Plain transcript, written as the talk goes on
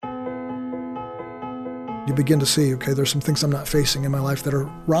You begin to see, okay, there's some things I'm not facing in my life that are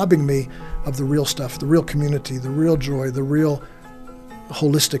robbing me of the real stuff, the real community, the real joy, the real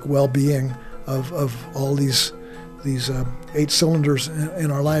holistic well-being of all these 8 cylinders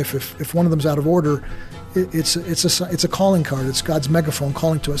in our life. If one of them's out of order, it's a calling card. It's God's megaphone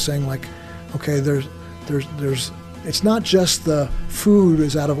calling to us, saying like, okay, there's it's not just the food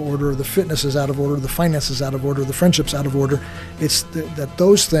is out of order, the fitness is out of order, the finances is out of order, the friendship's out of order. It's that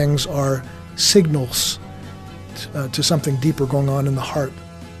those things are signals to something deeper going on in the heart.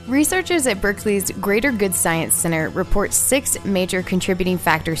 Researchers at Berkeley's Greater Good Science Center report 6 major contributing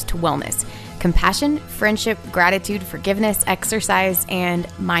factors to wellness: compassion, friendship, gratitude, forgiveness, exercise, and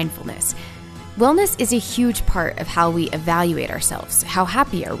mindfulness. Wellness is a huge part of how we evaluate ourselves. How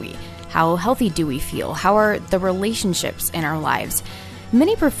happy are we? How healthy do we feel? How are the relationships in our lives?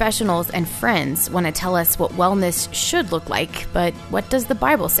 Many professionals and friends want to tell us what wellness should look like, but what does the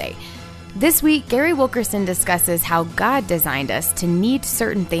Bible say? This week, Gary Wilkerson discusses how God designed us to need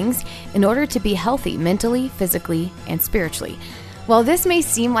certain things in order to be healthy mentally, physically, and spiritually. While this may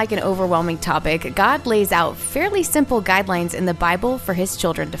seem like an overwhelming topic, God lays out fairly simple guidelines in the Bible for His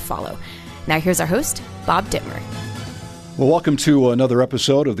children to follow. Now here's our host, Bob Dittmer. Well, welcome to another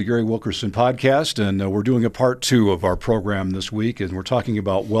episode of the Gary Wilkerson Podcast, and we're doing a part 2 of our program this week, and we're talking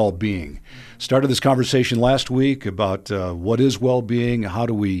about well-being. Started this conversation last week about what is well-being, how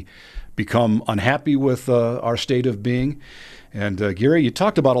do we become unhappy with our state of being. And Gary, you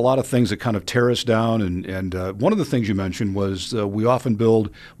talked about a lot of things that kind of tear us down, and one of the things you mentioned was we often build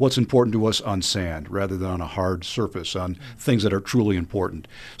what's important to us on sand rather than on a hard surface, on things that are truly important.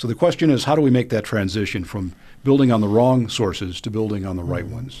 So the question is, how do we make that transition from building on the wrong sources to building on the right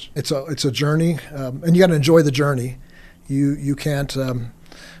ones? It's a journey, and you got to enjoy the journey. You can't.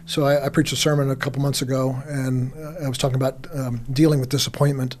 So I preached a sermon a couple months ago, and I was talking about dealing with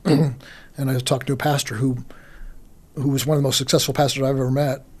disappointment, and I was talking to a pastor who was one of the most successful pastors I've ever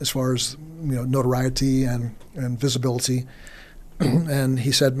met as far as notoriety and visibility. And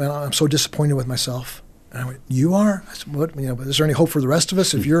he said, "Man, I'm so disappointed with myself." And I went, "You are?" I said, "What? Is there any hope for the rest of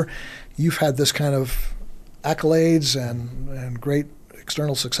us? If you've had this kind of accolades and great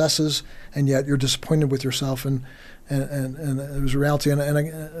external successes, and yet you're disappointed with yourself," and it was a reality.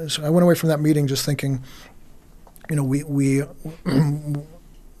 So I went away from that meeting just thinking, we are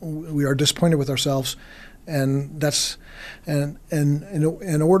disappointed with ourselves. And that's in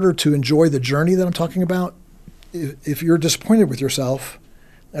order to enjoy the journey that I'm talking about, if you're disappointed with yourself,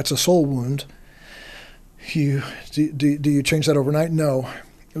 that's a soul wound. Do you change that overnight? No.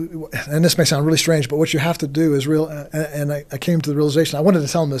 And this may sound really strange, but what you have to do is and I came to the realization. I wanted to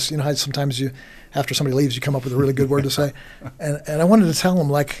tell him this. How sometimes after somebody leaves, you come up with a really good word to say, and I wanted to tell him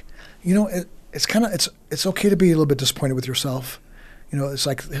it's okay to be a little bit disappointed with yourself. It's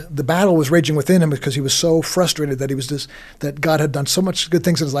like the battle was raging within him because he was so frustrated that that God had done so much good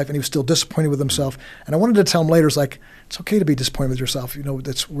things in his life, and he was still disappointed with himself. And I wanted to tell him later, it's okay to be disappointed with yourself.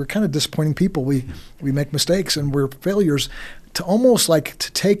 We're kind of disappointing people. We make mistakes and we're failures. To almost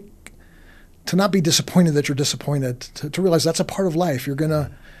to not be disappointed that you're disappointed. To realize that's a part of life. You're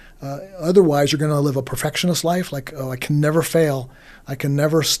gonna otherwise you're gonna live a perfectionist life. I can never fail. I can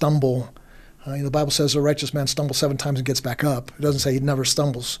never stumble. The Bible says a righteous man stumbles 7 times and gets back up. It doesn't say he never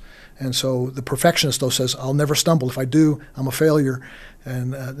stumbles. And so the perfectionist, though, says, I'll never stumble. If I do, I'm a failure.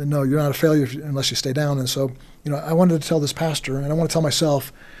 And no, you're not a failure unless you stay down. And so, I wanted to tell this pastor, and I want to tell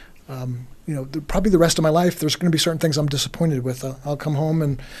myself, probably the rest of my life, there's going to be certain things I'm disappointed with. I'll come home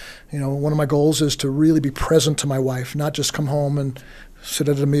and, one of my goals is to really be present to my wife, not just come home and sit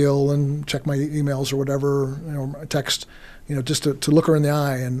at a meal and check my emails or whatever, text, just to look her in the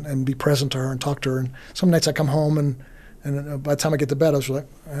eye and be present to her and talk to her. And some nights I come home and by the time I get to bed, I was like,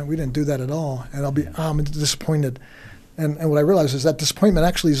 we didn't do that at all. And I'm disappointed. And what I realized is that disappointment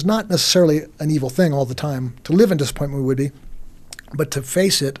actually is not necessarily an evil thing all the time. To live in disappointment would be, but to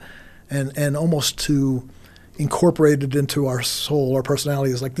face it and almost to incorporate it into our soul, our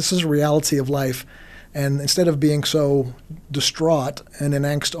personality is this is a reality of life. And instead of being so distraught and in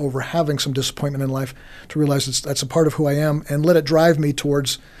angst over having some disappointment in life, to realize that's a part of who I am and let it drive me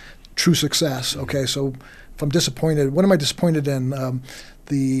towards true success. Okay, so if I'm disappointed, what am I disappointed in?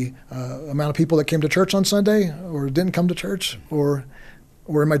 The amount of people that came to church on Sunday or didn't come to church? Or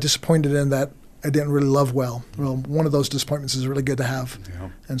am I disappointed in that I didn't really love well? Well, one of those disappointments is really good to have.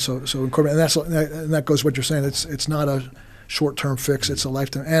 Yeah. And so incorporate, and that goes what you're saying. It's not a short-term fix. It's a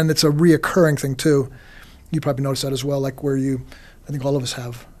lifetime, and it's a reoccurring thing too. You probably notice that as well, where I think all of us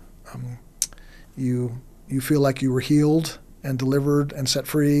have. You feel like you were healed and delivered and set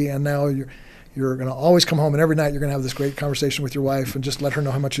free, and now You're going to always come home, and every night you're going to have this great conversation with your wife and just let her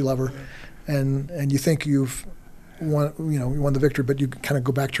know how much you love her. And you think you've won, you won the victory, but you kind of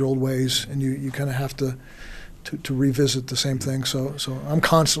go back to your old ways, and you kind of have to revisit the same thing. So I'm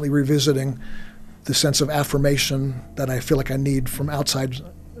constantly revisiting the sense of affirmation that I feel like I need from outside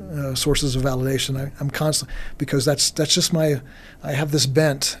sources of validation. I'm constantly, because that's just I have this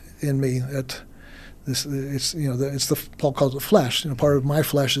bent in me that Paul calls it flesh. Part of my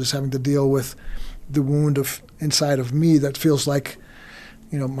flesh is having to deal with the wound of inside of me that feels like,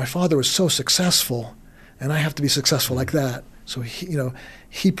 my father was so successful, and I have to be successful like that. So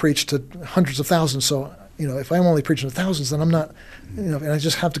he preached to hundreds of thousands. So if I'm only preaching to thousands, then I'm not. And I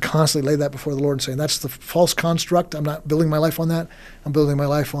just have to constantly lay that before the Lord and say, that's the false construct. I'm not building my life on that. I'm building my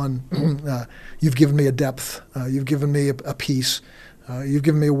life on you've given me a depth. You've given me a peace. You've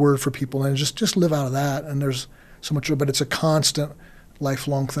given me a word for people, and just live out of that. And there's so much, but it's a constant,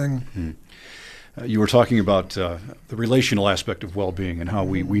 lifelong thing. Mm-hmm. You were talking about the relational aspect of well-being and how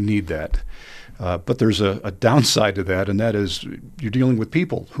we need that. But there's a downside to that, and that is you're dealing with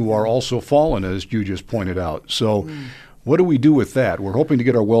people who are also fallen, as you just pointed out. So what do we do with that? We're hoping to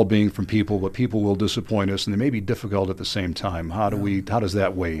get our well-being from people, but people will disappoint us, and they may be difficult at the same time. How does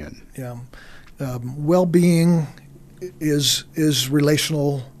that weigh in? Yeah. Well-being is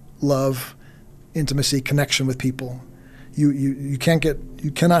relational love, intimacy, connection with people. You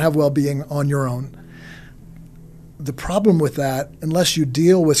cannot have well-being on your own. The problem with that, unless you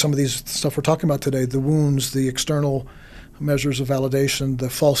deal with some of these stuff we're talking about today, the wounds, the external measures of validation, the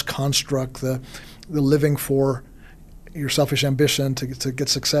false construct, the living for your selfish ambition to get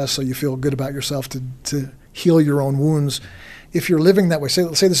success so you feel good about yourself, to heal your own wounds. If you're living that way, say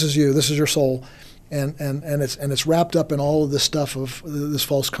this is you, this is your soul, and it's wrapped up in all of this stuff of this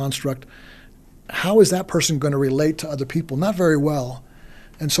false construct, how is that person going to relate to other people? Not very well.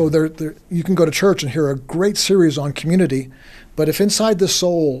 And so you can go to church and hear a great series on community, but if inside the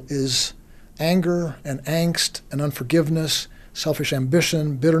soul is anger and angst and unforgiveness, selfish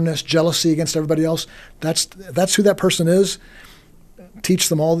ambition, bitterness, jealousy against everybody else, that's who that person is. Teach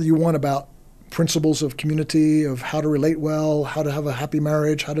them all that you want about principles of community, of how to relate well, how to have a happy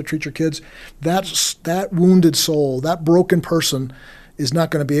marriage, how to treat your kids. That wounded soul, that broken person is not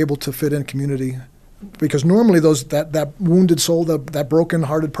going to be able to fit in community. Because normally that wounded soul, that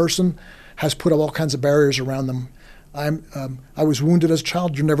broken-hearted person, has put up all kinds of barriers around them. I was wounded as a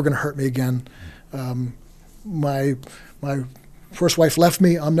child. You're never going to hurt me again. My first wife left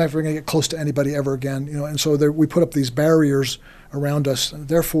me. I'm never going to get close to anybody ever again. And so we put up these barriers around us.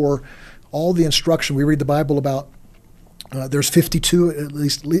 Therefore, all the instruction we read the Bible about. There's 52,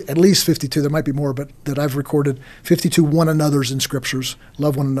 at least 52, there might be more, but that I've recorded, 52 one another's in scriptures.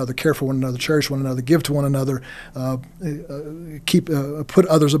 Love one another, care for one another, cherish one another, give to one another, put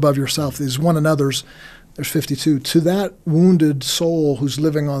others above yourself. These one another's, there's 52. To that wounded soul who's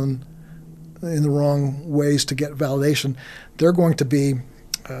living in the wrong ways to get validation, they're going to be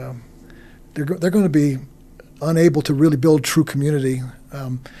unable to really build true community.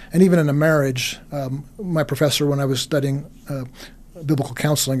 And even in a marriage, my professor, when I was studying biblical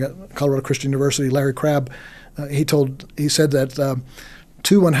counseling at Colorado Christian University, Larry Crabb, he said that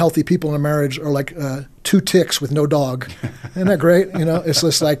two unhealthy people in a marriage are like two ticks with no dog. Isn't that great? It's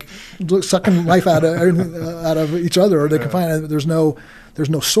just like sucking life out of each other, or they can find there's no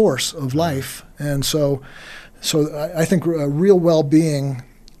source of life. And so I think real well-being,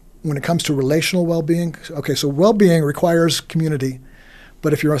 when it comes to relational well-being, okay, so well-being requires community.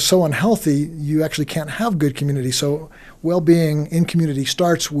 But if you're so unhealthy, you actually can't have good community. So well-being in community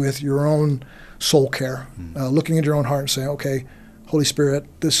starts with your own soul care, looking into your own heart and saying, okay, Holy Spirit,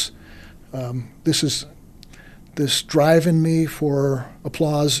 this drive in me for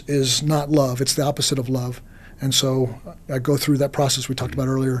applause is not love. It's the opposite of love. And so I go through that process we talked about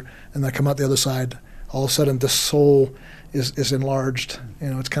earlier, and I come out the other side. All of a sudden, the soul is enlarged.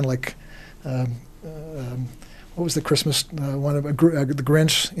 It's kind of like... what was the Christmas one of the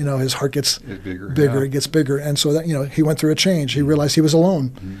Grinch? His heart gets bigger. Yeah. It gets bigger, and so that he went through a change. He realized he was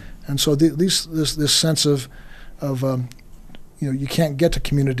alone, and so this sense of you can't get to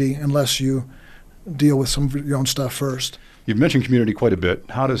community unless you deal with some of your own stuff first. You've mentioned community quite a bit.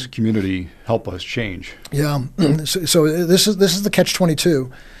 How does community help us change? Yeah, so this is the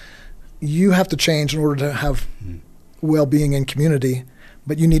catch-22. You have to change in order to have well-being in community,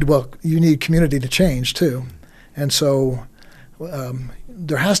 but you need community to change too. And so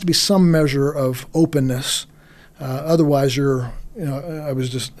there has to be some measure of openness. Otherwise, I was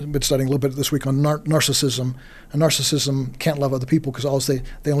just been studying a little bit this week on narcissism. And narcissism can't love other people because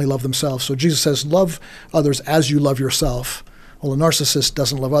they only love themselves. So Jesus says, love others as you love yourself. Well, a narcissist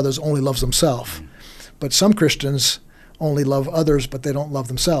doesn't love others, only loves themselves. But some Christians only love others, but they don't love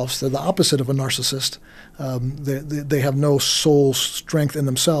themselves. They're the opposite of a narcissist. They have no soul strength in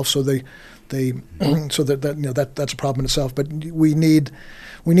themselves, so so that's a problem in itself. But we need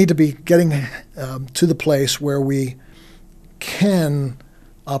to be getting to the place where we can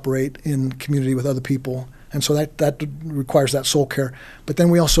operate in community with other people, and so that requires that soul care. But then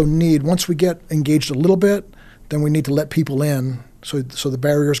we also need, once we get engaged a little bit, then we need to let people in, so the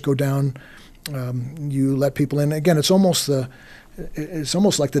barriers go down. You let people in. Again, it's almost like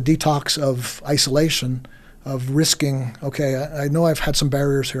the detox of isolation, of risking. Okay, I know I've had some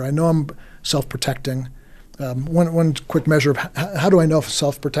barriers here. I know I'm self-protecting. One quick measure of how do I know if it's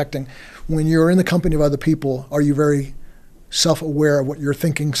self-protecting? When you're in the company of other people, are you very self-aware of what you're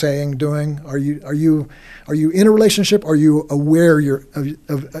thinking, saying, doing? Are you in a relationship? Are you aware you're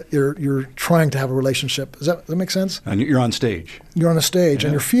trying to have a relationship? Does that make sense? And you're on stage. You're on a stage,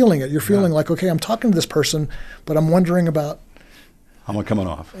 and you're feeling it. You're feeling like, okay, I'm talking to this person, but I'm wondering about how am I coming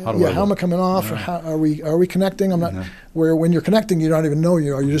off? How am I coming off? Yeah. Or how, are we connecting? I'm not. Yeah. Where when you're connecting, you don't even know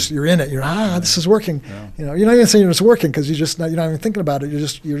you're in it. You're this is working. Yeah. You're not even saying it's working because you're not even thinking about it.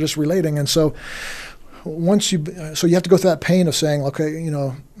 You're just relating, and so. So you have to go through that pain of saying, okay,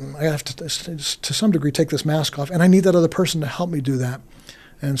 I have to some degree take this mask off, and I need that other person to help me do that.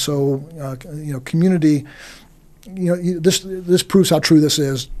 And so, community, this proves how true this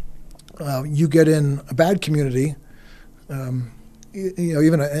is. You get in a bad community,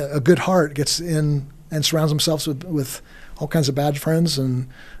 even a good heart gets in and surrounds themselves with all kinds of bad friends and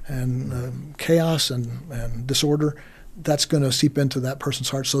chaos and disorder. That's going to seep into that person's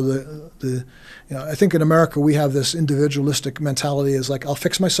heart. So I think in America we have this individualistic mentality. Is like, I'll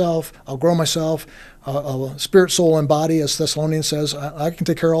fix myself, I'll grow myself, I'll spirit, soul, and body, as Thessalonians says. I can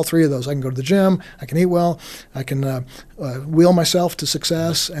take care of all three of those. I can go to the gym, I can eat well, I can wheel myself to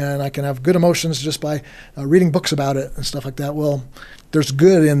success, and I can have good emotions just by reading books about it and stuff like that. Well, there's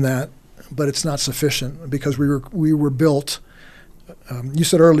good in that, but it's not sufficient because we were built. You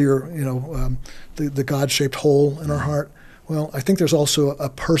said earlier, the God-shaped hole in our heart. Well, I think there's also a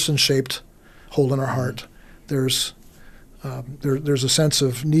person-shaped hole in our heart. There's a sense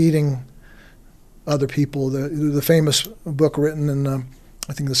of needing other people. The famous book written in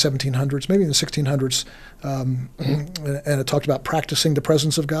I think the 1700s, maybe in the 1600s, and it talked about practicing the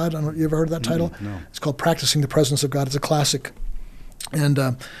presence of God. I don't know, you ever heard of that title? No. It's called Practicing the Presence of God. It's a classic, and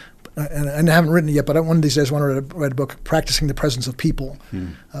I haven't written it yet, but one of these days I want to write a book, Practicing the Presence of People,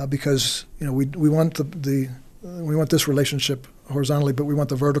 because we want we want this relationship horizontally, but we want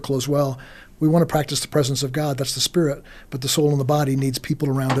the vertical as well. We want to practice the presence of God. That's the spirit, but the soul and the body needs people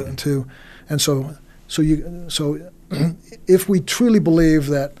around it too. And so if we truly believe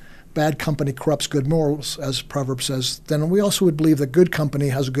that bad company corrupts good morals, as Proverbs says, then we also would believe that good company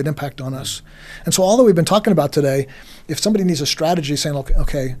has a good impact on us. And so all that we've been talking about today, if somebody needs a strategy saying,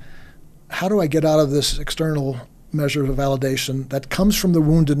 okay, how do I get out of this external measure of validation that comes from the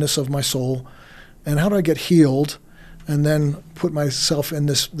woundedness of my soul, and how do I get healed and then put myself in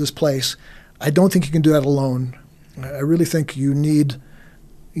this place? I don't think you can do that alone. I really think you need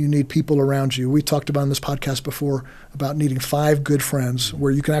people around you. We talked about in this podcast before about needing 5 good friends,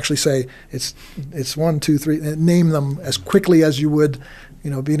 where you can actually say it's 1, 2, 3, and name them as quickly as you would,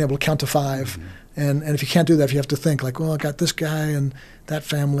 being able to count to 5. Mm-hmm. And if you can't do that, if you have to think like, well, I got this guy and that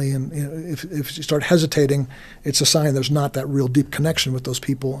family, and if you start hesitating, it's a sign there's not that real deep connection with those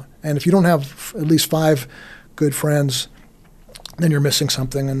people. And if you don't have at least 5 good friends, then you're missing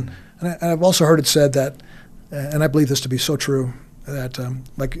something. And I've also heard it said that, and I believe this to be so true, that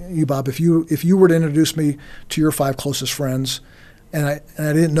like you, Bob, if you were to introduce me to your 5 closest friends, and I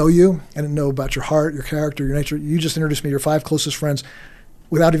didn't know you, I didn't know about your heart, your character, your nature, you just introduced me to your 5 closest friends,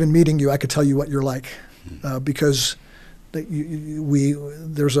 without even meeting you, I could tell you what you're like, because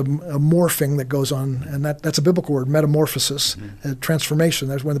there's a morphing that goes on, and that's a biblical word, metamorphosis, transformation.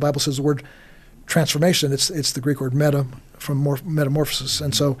 That's when the Bible says the word transformation. It's the Greek word meta, from metamorphosis,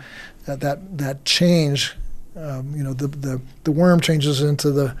 and so that change. The worm changes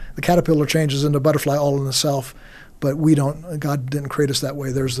into the caterpillar changes into a butterfly all in itself, but we don't. God didn't create us that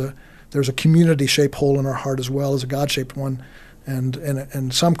way. There's a community-shaped hole in our heart as well as a God-shaped one,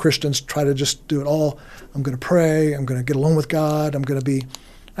 and some Christians try to just do it all. I'm going to pray. I'm going to get alone with God. I'm going to be.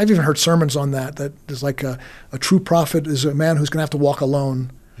 I've even heard sermons on that. That is like a true prophet is a man who's going to have to walk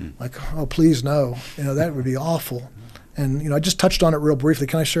alone. Like, oh, please no. That would be awful. And I just touched on it real briefly.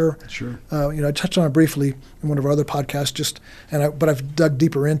 Can I share? Sure. I touched on it briefly in one of our other podcasts. But I've dug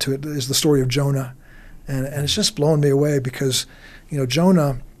deeper into it. Is the story of Jonah, and it's just blown me away because,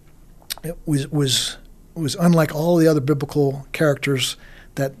 Jonah was was unlike all the other biblical characters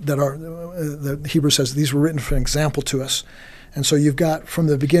that are, the Hebrew says these were written for an example to us. And so you've got, from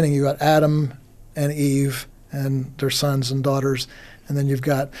the beginning, you've got Adam and Eve and their sons and daughters, and then you've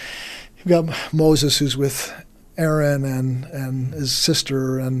got Moses, who's with Aaron and his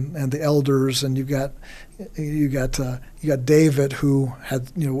sister and the elders, and you got David, who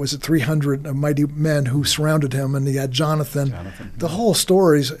had, was it 300 mighty men who surrounded him, and you had Jonathan. The whole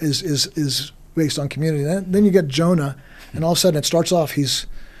story is based on community. And then you get Jonah, and all of a sudden it starts off,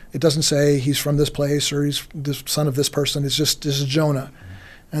 it doesn't say he's from this place or he's the son of this person. It's just, this is Jonah.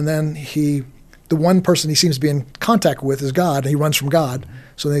 And then the one person he seems to be in contact with is God, and he runs from God,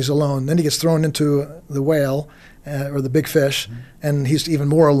 so then he's alone. Then he gets thrown into the whale, or the big fish, and he's even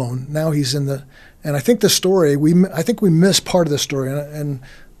more alone. Now he's in the, and I think the story, I think we miss part of the story,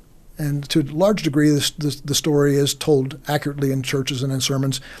 and to a large degree, the story is told accurately in churches and in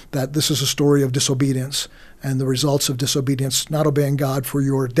sermons, that this is a story of disobedience and the results of disobedience, not obeying God for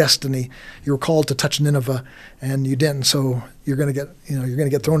your destiny. You were called to touch Nineveh, and you didn't, so you're going to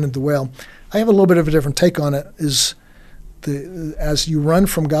get thrown into the whale. I have a little bit of a different take on it. As you run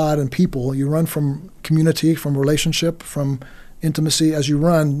from God and people, you run from community, from relationship, from intimacy. As you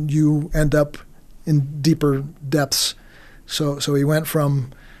run, you end up in deeper depths. So he went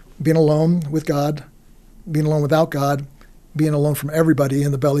from being alone with God, being alone without God, being alone from everybody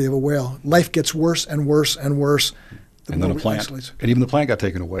in the belly of a whale. Life gets worse and worse and worse. And then a plant. And even the plant got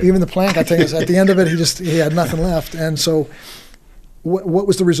taken away. Even the plant got taken away. At the end of it, he had nothing left. And so what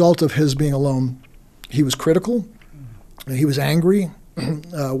was the result of his being alone? He was critical. He was angry.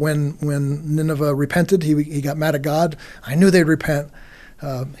 When Nineveh repented, he got mad at God. I knew they'd repent.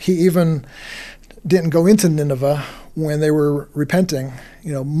 He even didn't go into Nineveh when they were repenting.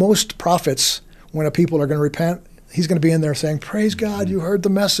 Most prophets, when a people are going to repent, he's going to be in there saying, "Praise God, you heard the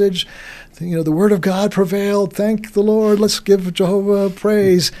message. The word of God prevailed. Thank the Lord. Let's give Jehovah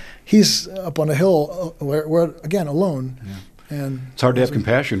praise." He's up on a hill, where again, alone. Yeah. And it's hard to have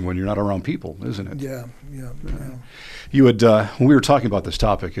compassion when you're not around people, isn't it? Yeah. You had, when we were talking about this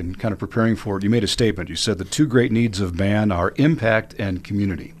topic and kind of preparing for it, you made a statement. You said the two great needs of man are impact and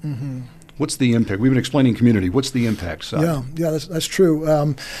community. Mm-hmm. What's the impact? We've been explaining community. What's the impact side? Yeah, that's true.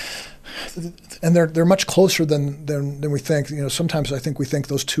 And they're much closer than we think. Sometimes I think we think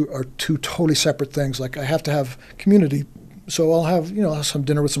those two are two totally separate things. Like, I have to have community, so I'll have some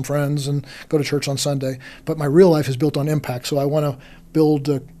dinner with some friends and go to church on Sunday. But my real life is built on impact, so I want to build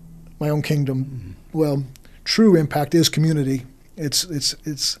my own kingdom. Mm-hmm. Well, true impact is community.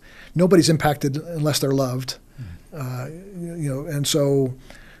 It's nobody's impacted unless they're loved. Mm-hmm. And so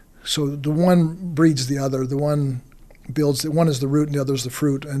the one breeds the other. The one builds. One is the root, and the other is the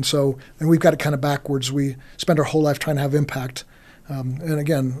fruit. And we've got it kind of backwards. We spend our whole life trying to have impact. And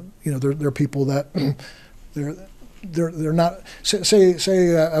again, there are people that they're not.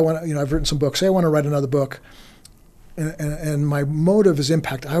 Say I want. I've written some books. Say I want to write another book. And my motive is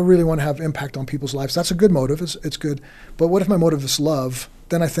impact. I really want to have impact on people's lives. That's a good motive. It's good. But what if my motive is love?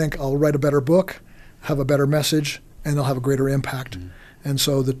 Then I think I'll write a better book, have a better message, and they'll have a greater impact. Mm-hmm. And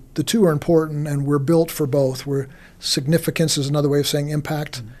so the two are important, and we're built for both. Significance is another way of saying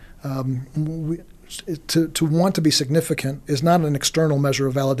impact. Mm-hmm. To want to be significant is not an external measure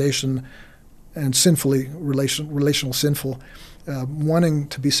of validation and sinfully relational sinful. Wanting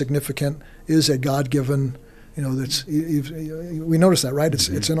to be significant is a God-given. We notice that, right?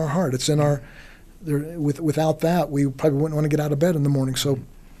 It's in our heart. It's in our. Without that, we probably wouldn't want to get out of bed in the morning. So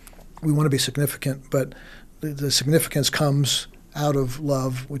we want to be significant, but the significance comes out of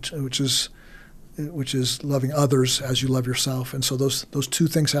love, which is loving others as you love yourself. And so those two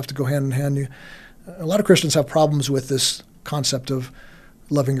things have to go hand in hand. A lot of Christians have problems with this concept of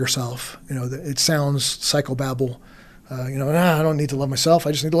loving yourself. It sounds psychobabble. I don't need to love myself.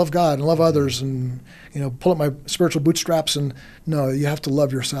 I just need to love God and love others and, pull up my spiritual bootstraps. And no, you have to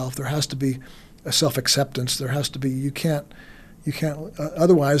love yourself. There has to be a self-acceptance. There has to be, you can't,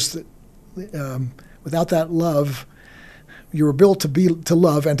 otherwise, without that love, you were built to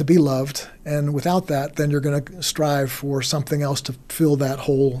love and to be loved. And without that, then you're going to strive for something else to fill that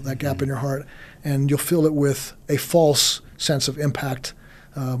hole, that gap in your heart. And you'll fill it with a false sense of impact,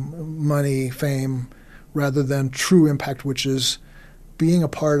 money, fame, rather than true impact, which is being a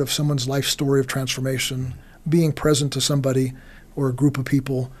part of someone's life story of transformation, being present to somebody or a group of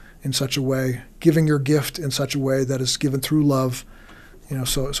people in such a way, giving your gift in such a way that is given through love.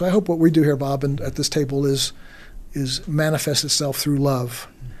 So I hope what we do here, Bob, and at this table is manifest itself through love.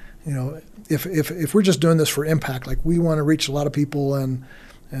 If we're just doing this for impact, like we want to reach a lot of people and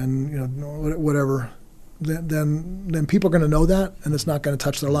whatever, then people are going to know that, and it's not going to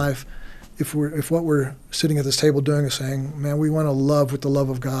touch their life. if what we're sitting at this table doing is saying, man, we want to love with the love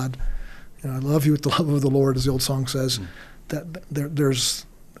of God. I love you with the love of the Lord, as the old song says. That there's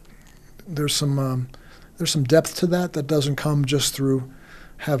some depth to that doesn't come just through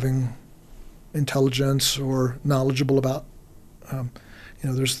having intelligence or knowledgeable about.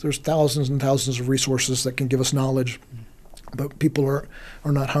 There's thousands and thousands of resources that can give us knowledge, but people are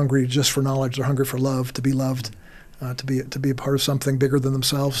not hungry just for knowledge. They're hungry for love, to be loved, to be a part of something bigger than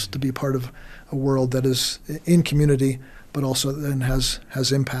themselves, to be a part of a world that is in community, but also then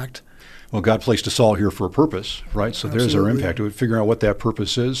has impact. Well, God placed us all here for a purpose, right? So there's our impact. We're figuring out what that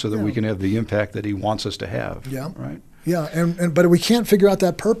purpose is so that we can have the impact that He wants us to have. Yeah. Right. Yeah, but we can't figure out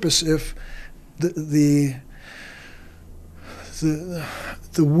that purpose if the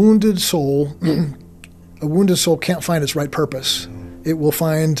wounded soul, a wounded soul can't find its right purpose. It will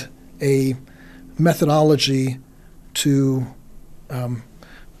find a methodology to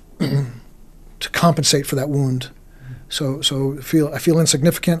compensate for that wound. So I feel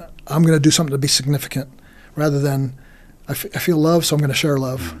insignificant. I'm going to do something to be significant, rather than I feel love, so I'm going to share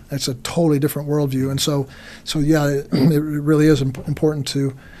love. It's a totally different worldview, and so yeah, it really is important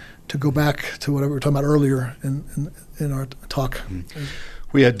to go back to what we were talking about earlier in our talk.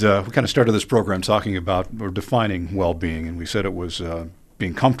 We kind of started this program talking about or defining well-being, and we said it was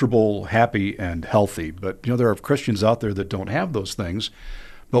being comfortable, happy, and healthy. But there are Christians out there that don't have those things.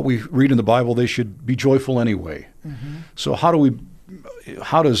 But we read in the Bible they should be joyful anyway. So how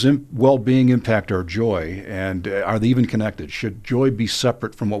does well-being impact our joy, and are they even connected? Should joy be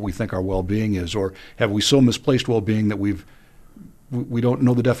separate from what we think our well-being is, or have we so misplaced well-being that we don't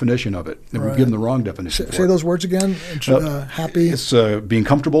know the definition of it, and we've given the wrong definition for it? Say those words again. Happy. It's being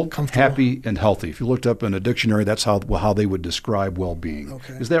comfortable, happy, and healthy. If you looked up in a dictionary, that's how they would describe well-being.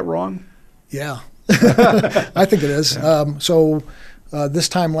 Okay. Is that wrong? Yeah, I think it is. This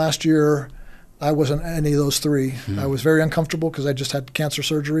time last year, I wasn't any of those three. I was very uncomfortable because I just had cancer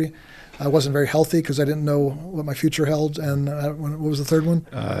surgery. I wasn't very healthy because I didn't know what my future held. And what was the third one?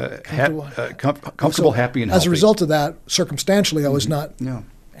 Comfortable, happy, and healthy. As a result of that, circumstantially, I was not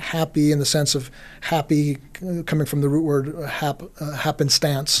happy in the sense of happy coming from the root word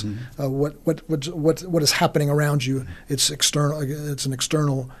happenstance. What is happening around you? It's external. It's an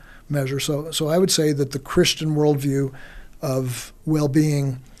external measure. So I would say that the Christian worldview of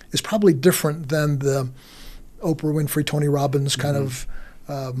well-being is probably different than the Oprah Winfrey, Tony Robbins kind of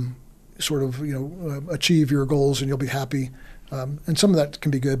achieve your goals and you'll be happy. And some of that can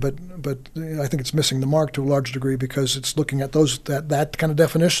be good, but I think it's missing the mark to a large degree because it's looking at that kind of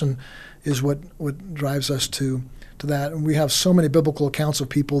definition is what drives us to that. And we have so many biblical accounts of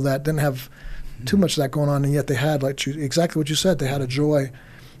people that didn't have too much of that going on, and yet they had, exactly what you said, they had a joy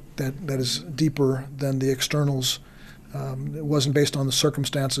that is deeper than the externals. It wasn't based on the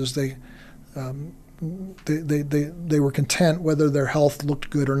circumstances. They were content whether their health looked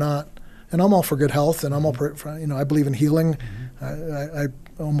good or not. And I'm all for good health, and I'm all for, I believe in healing. I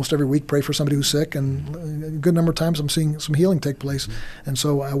almost every week pray for somebody who's sick, and a good number of times I'm seeing some healing take place. And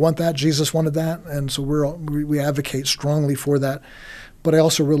so I want that. Jesus wanted that, and so we advocate strongly for that. But I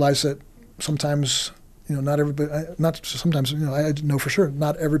also realize that sometimes, not everybody. Not sometimes, I know for sure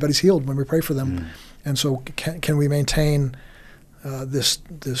not everybody's healed when we pray for them. And so can we maintain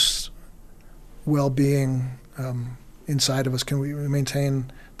this well-being inside of us? Can we maintain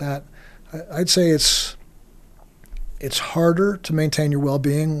that? I'd say it's harder to maintain your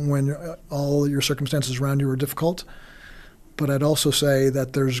well-being when all your circumstances around you are difficult. But I'd also say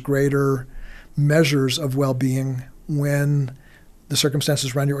that there's greater measures of well-being when the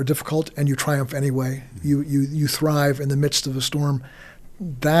circumstances around you are difficult and you triumph anyway. You thrive in the midst of a storm.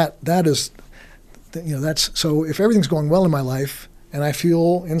 That is, that's so. If everything's going well in my life and I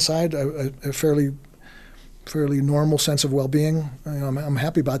feel inside a fairly normal sense of well-being, I'm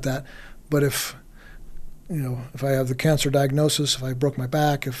happy about that. But if I have the cancer diagnosis, if I broke my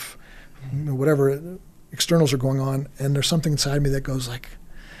back, if whatever externals are going on, and there's something inside me that goes like,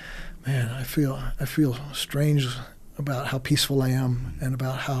 man, I feel strange about how peaceful I am, and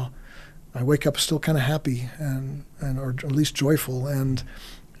about how I wake up still kind of happy and or at least joyful, and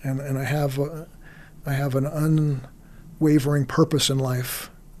I have an unwavering purpose in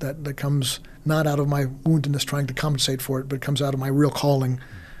life that comes not out of my woundedness trying to compensate for it, but it comes out of my real calling.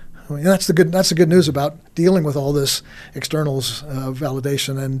 And that's the good news about dealing with all this externals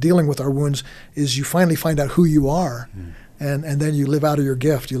validation and dealing with our wounds is you finally find out who you are, and then you live out of your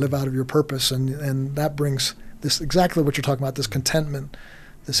gift, you live out of your purpose, and that brings this exactly what you're talking about, this contentment,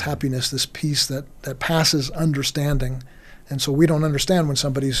 this happiness, this peace that passes understanding. And so we don't understand when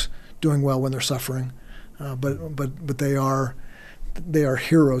somebody's doing well when they're suffering, but they are they are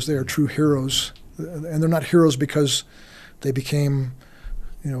heroes. They are true heroes, and they're not heroes because they became,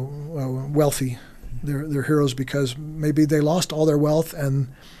 wealthy. They're heroes because maybe they lost all their wealth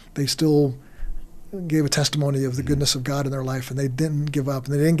and they still gave a testimony of the goodness of God in their life, and they didn't give up,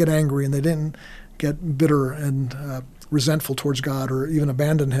 and they didn't get angry, and they didn't get bitter and resentful towards God, or even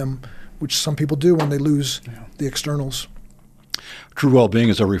abandon Him, which some people do when they lose the externals. True well-being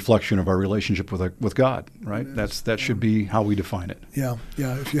is a reflection of our relationship with God, right? That should be how we define it. Yeah.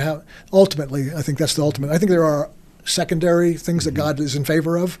 If you have, ultimately, I think that's the ultimate. I think there are secondary things that God is in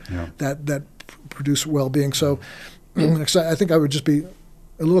favor of that produce well-being. So I think I would just be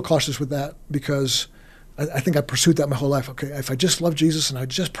a little cautious with that, because I think I pursued that my whole life. Okay, if I just love Jesus and I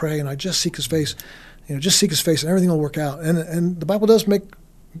just pray and I just seek His face, just seek His face and everything will work out. And the Bible does make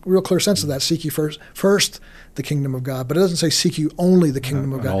real clear sense of that. Seek ye first the kingdom of God. But it doesn't say seek you only the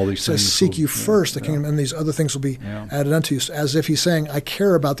kingdom of God. It says seek you first the kingdom, and these other things will be added unto you. As if He's saying, I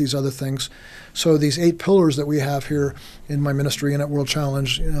care about these other things. So these 8 pillars that we have here in my ministry and at World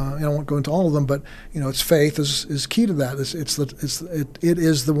Challenge, I won't go into all of them, but it's faith is key to that. It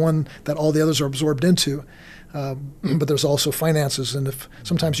is the one that all the others are absorbed into. But there's also finances, and if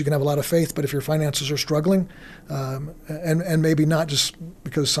sometimes you can have a lot of faith, but if your finances are struggling, and maybe not just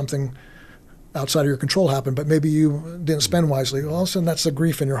because something outside of your control happened, but maybe you didn't spend wisely, well, all of a sudden that's a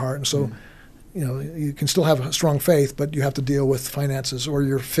grief in your heart, and so you can still have a strong faith, but you have to deal with finances or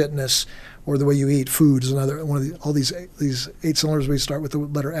your fitness or the way you eat. Food is another one of all these 8 cylinders. We start with the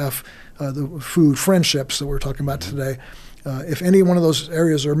letter F, the food, friendships that we're talking about today. If any one of those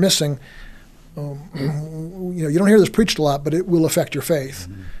areas are missing, you don't hear this preached a lot, but it will affect your faith.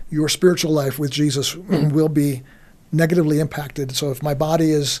 Your spiritual life with Jesus will be negatively impacted. So if my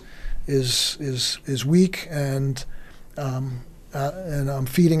body is weak and I'm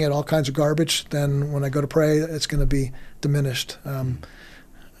feeding it all kinds of garbage, then when I go to pray, it's going to be diminished.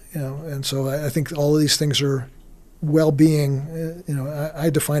 And so I think all of these things are well-being. I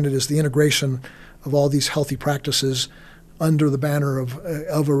define it as the integration of all these healthy practices under the banner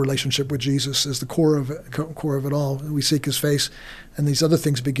of a relationship with Jesus as the core of it all. We seek His face, and these other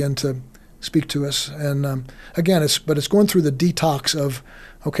things begin to speak to us. And again, it's going through the detox of,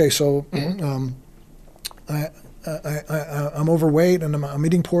 okay, so I'm overweight and I'm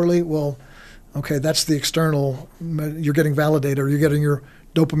eating poorly. Well, okay, that's the external. You're getting validated, or you're getting your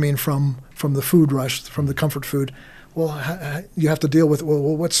dopamine from the food rush, from the comfort food. Well, you have to deal with,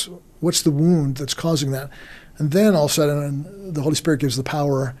 well, what's the wound that's causing that? And then all of a sudden, the Holy Spirit gives the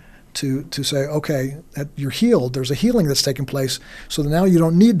power to say, okay, that you're healed. There's a healing that's taking place. So now you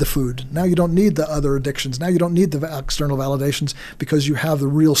don't need the food. Now you don't need the other addictions. Now you don't need the external validations, because you have the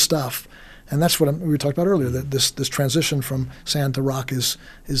real stuff. And that's what we talked about earlier. That this transition from sand to rock is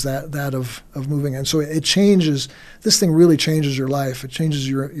that of moving. And so it changes. This thing really changes your life. It changes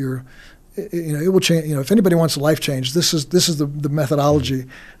your. It will change. If anybody wants a life change, this is the methodology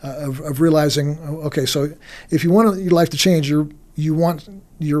of realizing. Okay, so if you want your life to change, you're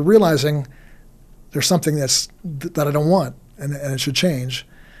realizing there's something that I don't want, and it should change.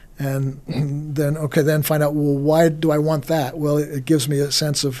 And then find out, well, why do I want that? Well, it gives me a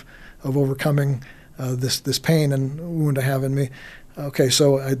sense of overcoming this pain and wound I have in me. Okay,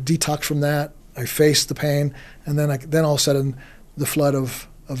 so I detox from that. I face the pain, and then all of a sudden the flood of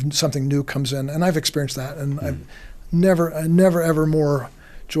something new comes in, and I've experienced that, and I'm never ever more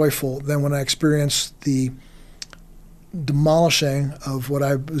joyful than when I experienced the demolishing of what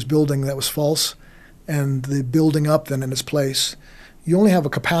I was building that was false, and the building up then in its place. You only have a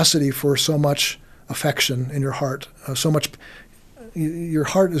capacity for so much affection in your heart, your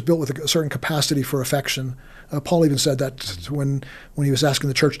heart is built with a certain capacity for affection. Paul even said that when he was asking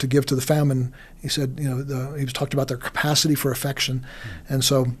the church to give to the famine. He said, he was talking about their capacity for affection, and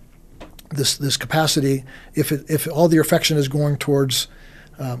so this capacity, if all the affection is going towards,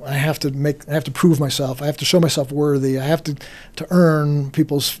 I have to prove myself, I have to show myself worthy, I have to earn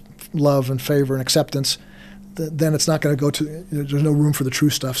people's love and favor and acceptance, then it's not going to go to. There's no room for the true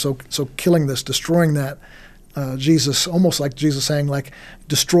stuff. So killing this, destroying that. Jesus, almost like Jesus saying, like,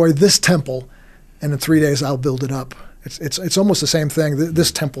 destroy this temple, and in 3 days I'll build it up. It's almost the same thing.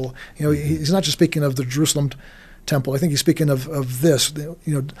 This temple, he's not just speaking of the Jerusalem temple. I think he's speaking of this.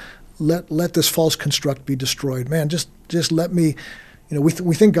 Let this false construct be destroyed. Man, just let me.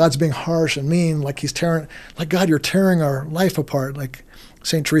 We think God's being harsh and mean, like He's tearing. Like, God, you're tearing our life apart. Like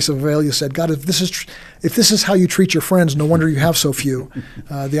St. Teresa of Avila said, God, if this is how you treat your friends, no wonder you have so few.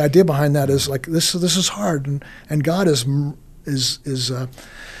 The idea behind that is like this is hard, and God is I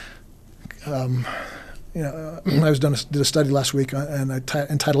did a study last week, and I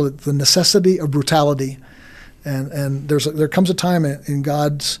entitled it "The Necessity of Brutality." And there comes a time in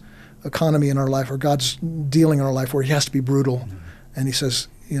God's economy in our life, or God's dealing in our life, where he has to be brutal. And he says,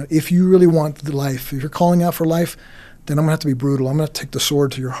 if you really want the life, if you're calling out for life, then I'm going to have to be brutal. I'm going to take the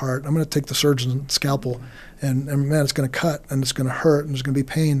sword to your heart. I'm going to take the surgeon's scalpel. And man, it's going to cut, and it's going to hurt, and there's going to be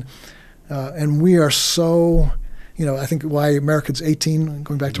pain. And we are so, I think why America's 18,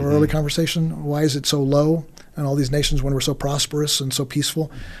 going back to our early conversation, why is it so low in all these nations when we're so prosperous and so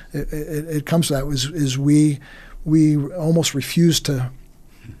peaceful? It comes to that, is we almost refuse to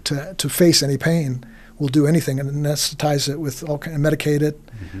face any pain. We'll do anything and anesthetize it with all kind, medicate it,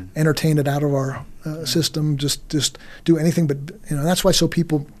 entertain it out of our system, just do anything. But that's why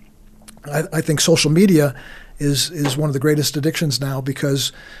people, I think social media is one of the greatest addictions now,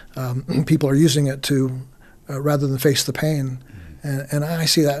 because people are using it to rather than face the pain. And I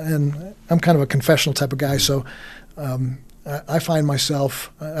see that, and I'm kind of a confessional type of guy, so I find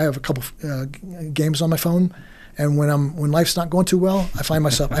myself, I have a couple games on my phone, and when life's not going too well, I find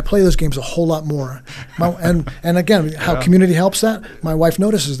myself, I play those games a whole lot more. And again, how community helps that, my wife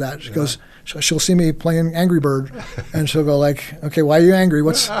notices that. She goes, she'll see me playing Angry Bird, and she'll go like, okay, why are you angry?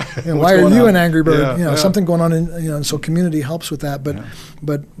 Why are you an Angry Bird? Something going on, and so community helps with that.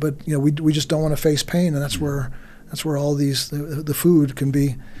 But we just don't want to face pain, and that's where all these the food can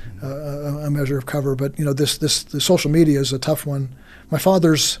be a measure of cover. But the social media is a tough one. My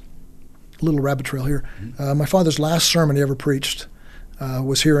father's little rabbit trail here. My father's last sermon he ever preached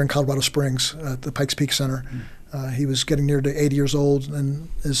was here in Colorado Springs at the Pikes Peak Center. He was getting near to 80 years old, and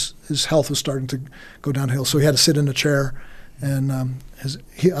his health was starting to go downhill. So he had to sit in a chair, and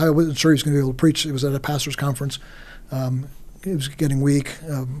I wasn't sure he was going to be able to preach. It was at a pastor's conference. He was getting weak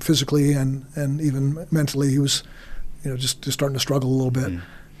physically and even mentally. He was, just starting to struggle a little bit.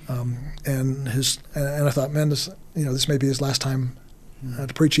 And I thought, man, this may be his last time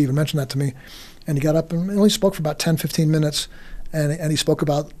to preach. He even mentioned that to me. And he got up and only spoke for about 10, 15 minutes, and he spoke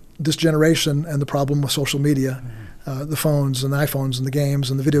about this generation and the problem with social media, the phones and the iPhones and the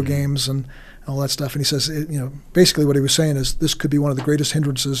games and the video games and all that stuff. And he says, basically what he was saying is this could be one of the greatest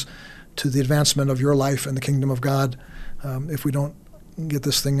hindrances to the advancement of your life and the kingdom of God if we don't get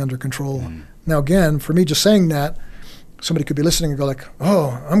this thing under control. Now, again, for me just saying that, somebody could be listening and go like, oh,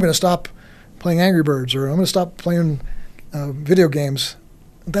 I'm going to stop playing Angry Birds, or I'm going to stop playing video games.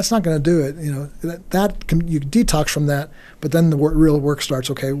 That's not going to do it. You can detox from that, but then the real work starts.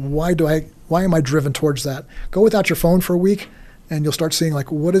 Okay, why am I driven towards that? Go without your phone for a week, and you'll start seeing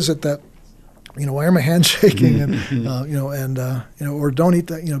like, what is it that, why are my hands shaking? And or don't eat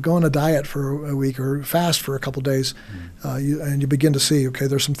that. Go on a diet for a week or fast for a couple days, and you begin to see, okay,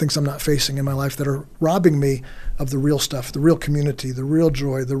 there's some things I'm not facing in my life that are robbing me of the real stuff, the real community, the real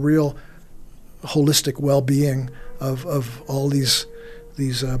joy, the real holistic well-being of all these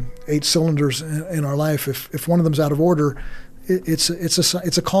 8 cylinders in our life. If one of them's out of order, it's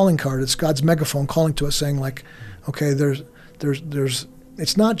a calling card. It's God's megaphone calling to us, saying like, okay, there's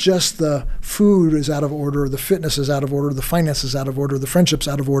it's not just the food is out of order, the fitness is out of order, the finance is out of order, the friendship's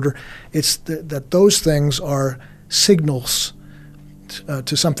out of order. It's that those things are signals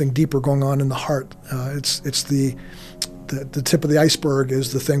to something deeper going on in the heart. It's the tip of the iceberg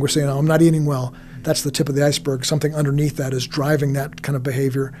is the thing we're saying, oh, I'm not eating well. That's the tip of the iceberg. Something underneath that is driving that kind of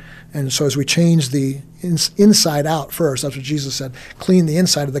behavior. And so as we change the inside out first, that's what Jesus said, clean the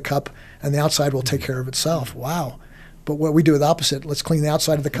inside of the cup and the outside will take care of itself. Wow. But what we do is the opposite. Let's clean the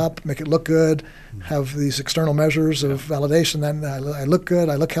outside of the cup, make it look good, have these external measures of validation. Then I look good,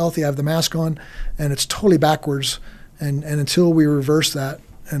 I look healthy, I have the mask on, and it's totally backwards. And until we reverse that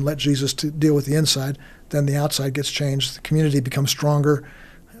and let Jesus deal with the inside, then the outside gets changed. The community becomes stronger.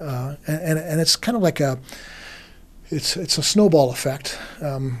 And it's kind of like it's a snowball effect.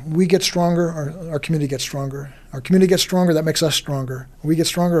 We get stronger, our community gets stronger. Our community gets stronger, that makes us stronger. We get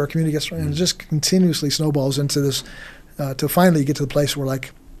stronger, our community gets stronger. And it just continuously snowballs into this, to finally get to the place where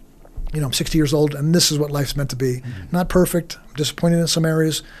like, I'm 60 years old and this is what life's meant to be. Not perfect, I'm disappointed in some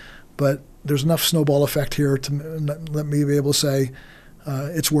areas, but there's enough snowball effect here to let me be able to say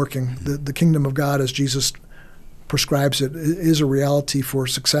it's working. The kingdom of God, as Jesus prescribes it, is a reality for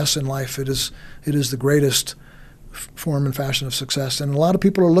success in life. It is the greatest form and fashion of success, and a lot of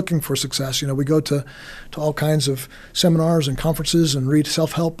people are looking for success. We go to all kinds of seminars and conferences and read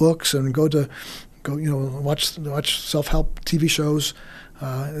self-help books and go watch self-help TV shows.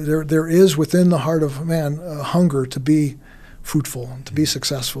 There is within the heart of man a hunger to be fruitful, to be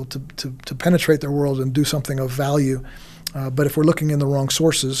successful, to penetrate their world and do something of value. But if we're looking in the wrong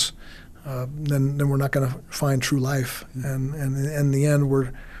sources, then we're not going to find true life. And in the end, we'll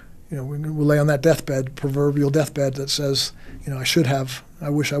lay on that proverbial deathbed that says, I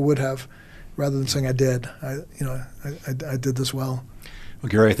wish I would have, rather than saying I did. I did this well. Well,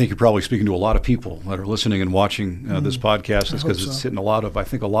 Gary, I think you're probably speaking to a lot of people that are listening and watching this podcast. It's because it's hitting a lot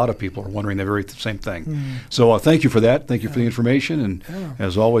of people are wondering the very same thing. So thank you for that. Thank you for the information. And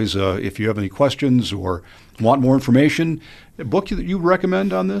as always, if you have any questions or want more information, a book that you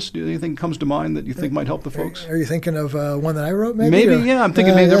recommend on this, anything comes to mind that you think might help the folks? Are you thinking of one that I wrote, maybe? Maybe, yeah. I'm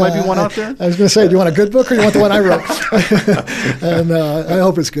thinking maybe there might be one out there. I was going to say, do you want a good book or you want the one I wrote? And I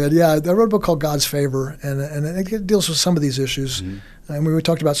hope it's good. Yeah, I wrote a book called God's Favor, and it deals with some of these issues. And we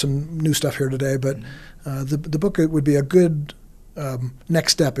talked about some new stuff here today, but the book would be a good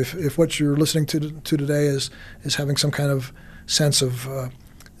next step if what you're listening to today is having some kind of sense of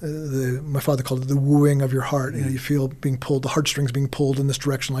my father called it the wooing of your heart. You feel being pulled, the heartstrings being pulled in this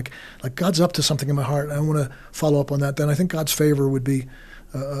direction, like God's up to something in my heart, and I want to follow up on that. Then I think God's Favor would be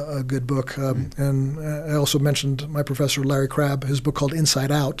a good book. And I also mentioned my professor Larry Crabb. His book called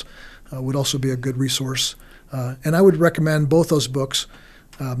Inside Out would also be a good resource. And I would recommend both those books,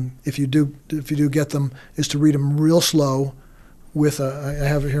 if you do get them, is to read them real slow. I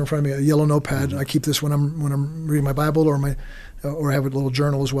have it here in front of me, a yellow notepad. I keep this when I'm reading my Bible or I have a little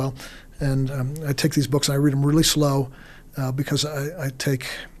journal as well. And I take these books and I read them really slow because I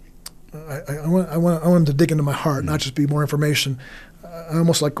want them to dig into my heart, not just be more information. I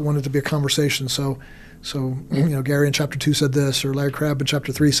almost want it to be a conversation. So Gary in chapter 2 said this, or Larry Crabb in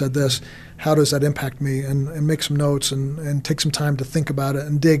chapter 3 said this. How does that impact me? And make some notes and take some time to think about it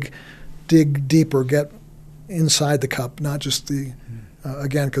and dig deeper, get inside the cup, not just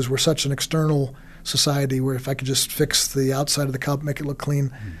again, because we're such an external society where if I could just fix the outside of the cup, make it look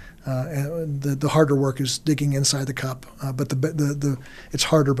clean, the harder work is digging inside the cup. But it's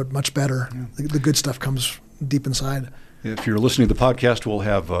harder, but much better. The good stuff comes deep inside. If you're listening to the podcast, we'll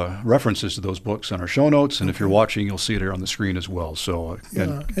have references to those books on our show notes, and if you're watching, you'll see it here on the screen as well. So,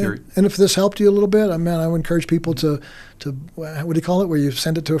 and if this helped you a little bit, I would encourage people to what do you call it, where you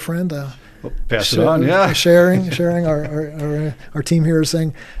send it to a friend? Pass it on, yeah. Sharing. Our team here is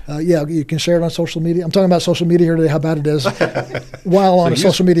saying, you can share it on social media. I'm talking about social media here today, how bad it is, while on a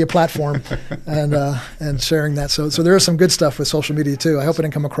social media platform, and sharing that. So there is some good stuff with social media too. I hope it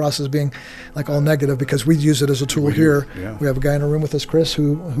didn't come across as being like all negative, because we use it as a tool here. Yeah. We have a guy in a room with us, Chris,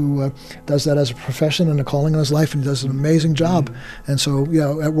 who does that as a profession and a calling in his life, and he does an amazing job. And so,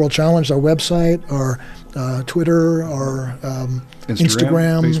 at World Challenge, our website, our Twitter, our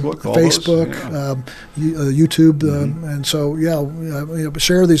Instagram, Facebook, YouTube, and so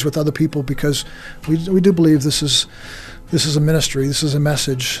share these with other people, because we do believe this is a ministry, this is a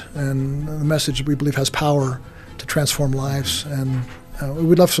message, and the message we believe has power to transform lives. And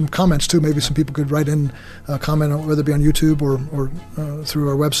we'd love some comments too. Maybe some people could write in a comment, whether it be on YouTube or through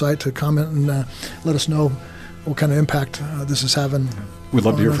our website, to comment and let us know what kind of impact this is having. We'd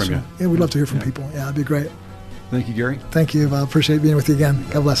love to hear from you. Yeah, we'd love to hear from people. Yeah, it'd be great. Thank you, Gary. Thank you. I appreciate being with you again.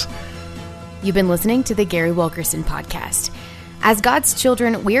 God bless. You've been listening to the Gary Wilkerson Podcast. As God's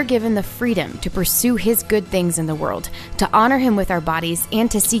children, we are given the freedom to pursue His good things in the world, to honor Him with our bodies, and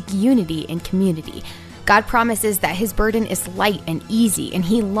to seek unity in community. God promises that His burden is light and easy, and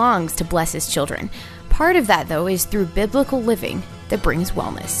He longs to bless His children. Part of that, though, is through biblical living that brings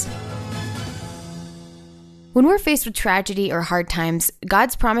wellness. When we're faced with tragedy or hard times,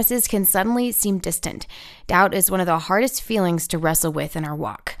 God's promises can suddenly seem distant. Doubt is one of the hardest feelings to wrestle with in our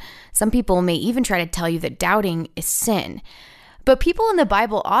walk. Some people may even try to tell you that doubting is sin. But people in the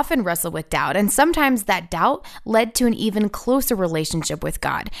Bible often wrestle with doubt, and sometimes that doubt led to an even closer relationship with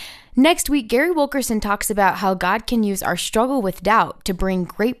God. Next week, Gary Wilkerson talks about how God can use our struggle with doubt to bring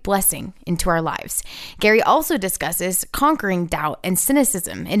great blessing into our lives. Gary also discusses conquering doubt and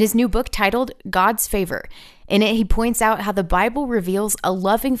cynicism in his new book titled God's Favor. In it, he points out how the Bible reveals a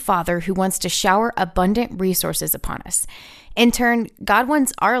loving Father who wants to shower abundant resources upon us. In turn, God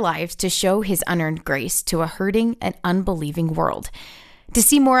wants our lives to show His unearned grace to a hurting and unbelieving world. To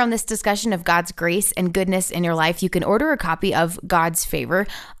see more on this discussion of God's grace and goodness in your life, you can order a copy of God's Favor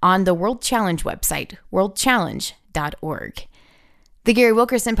on the World Challenge website, worldchallenge.org. The Gary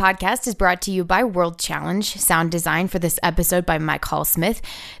Wilkerson Podcast is brought to you by World Challenge. Sound design for this episode by Mike Hall-Smith.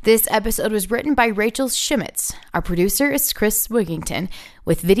 This episode was written by Rachel Schmitz. Our producer is Chris Wigington,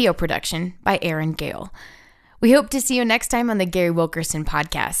 with video production by Aaron Gale. We hope to see you next time on the Gary Wilkerson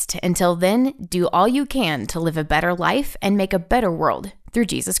Podcast. Until then, do all you can to live a better life and make a better world through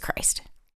Jesus Christ.